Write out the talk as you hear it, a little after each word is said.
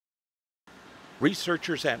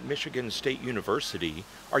Researchers at Michigan State University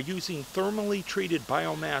are using thermally treated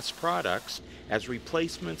biomass products as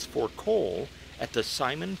replacements for coal at the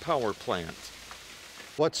Simon Power Plant.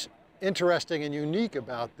 What's interesting and unique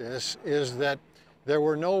about this is that there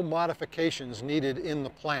were no modifications needed in the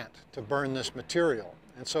plant to burn this material.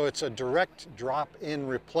 And so it's a direct drop-in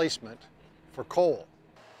replacement for coal.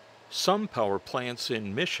 Some power plants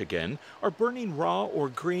in Michigan are burning raw or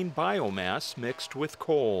green biomass mixed with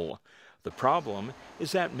coal. The problem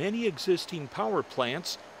is that many existing power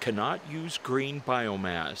plants cannot use green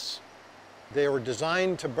biomass. They were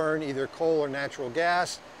designed to burn either coal or natural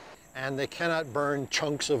gas, and they cannot burn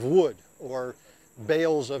chunks of wood or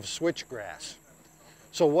bales of switchgrass.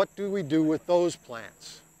 So what do we do with those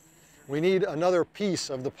plants? We need another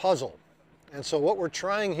piece of the puzzle. And so what we're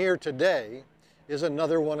trying here today is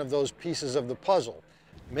another one of those pieces of the puzzle,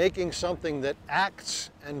 making something that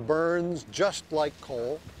acts and burns just like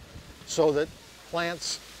coal, so that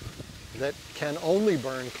plants that can only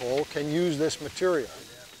burn coal can use this material.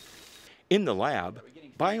 In the lab,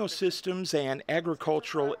 biosystems and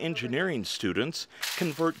agricultural engineering students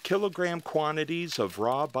convert kilogram quantities of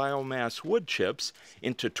raw biomass wood chips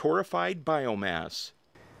into torrefied biomass.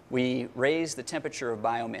 We raise the temperature of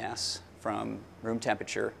biomass from room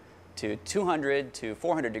temperature to 200 to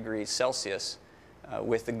 400 degrees Celsius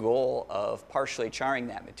with the goal of partially charring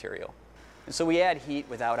that material. And so we add heat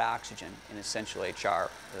without oxygen and essentially char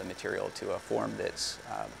the material to a form that's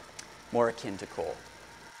more akin to coal.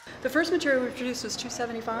 The first material we produced was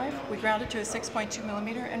 275. We ground it to a 6.2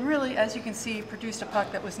 millimeter, and really, as you can see, produced a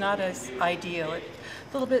puck that was not as ideal. It's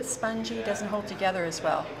a little bit spongy, doesn't hold together as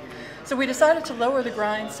well. So we decided to lower the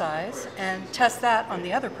grind size and test that on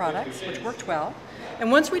the other products, which worked well.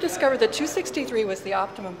 And once we discovered that 263 was the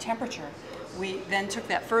optimum temperature, we then took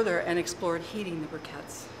that further and explored heating the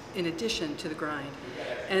briquettes in addition to the grind.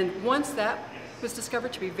 And once that was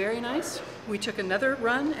discovered to be very nice, we took another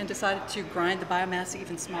run and decided to grind the biomass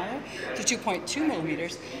even smaller to 2.2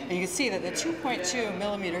 millimeters. And you can see that the 2.2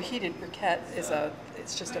 millimeter heated briquette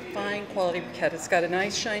it's just a fine quality briquette. It's got a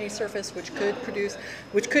nice shiny surface which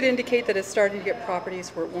could indicate that it's starting to get properties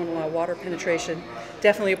where it won't allow water penetration.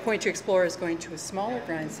 Definitely a point to explore is going to a smaller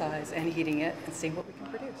grind size and heating it and seeing what we can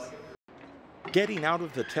produce. Getting out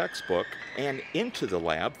of the textbook and into the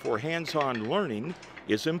lab for hands-on learning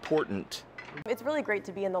is important. It's really great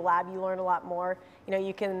to be in the lab. You learn a lot more. You know,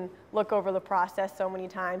 you can look over the process so many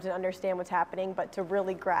times and understand what's happening, but to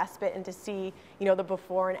really grasp it and to see, you know, the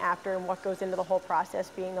before and after and what goes into the whole process,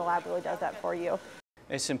 being in the lab really does that for you.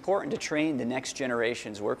 It's important to train the next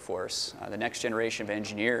generation's workforce, the next generation of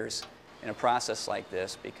engineers in a process like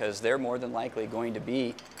this, because they're more than likely going to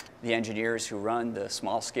be the engineers who run the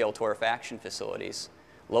small-scale torrefaction facilities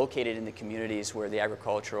located in the communities where the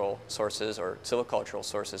agricultural sources or silvicultural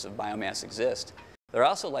sources of biomass exist. They're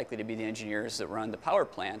also likely to be the engineers that run the power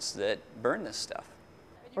plants that burn this stuff.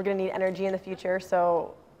 We're going to need energy in the future,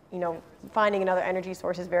 so you know, finding another energy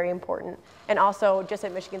source is very important. And also, just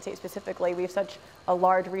at Michigan State specifically, we have such a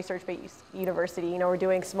large research-based university. You know, we're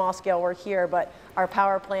doing small-scale work here, but our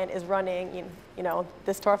power plant is running, you know,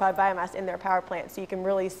 this torrefied biomass in their power plant. So you can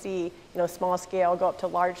really see, you know, small-scale go up to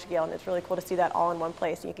large-scale, and it's really cool to see that all in one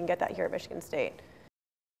place. And you can get that here at Michigan State.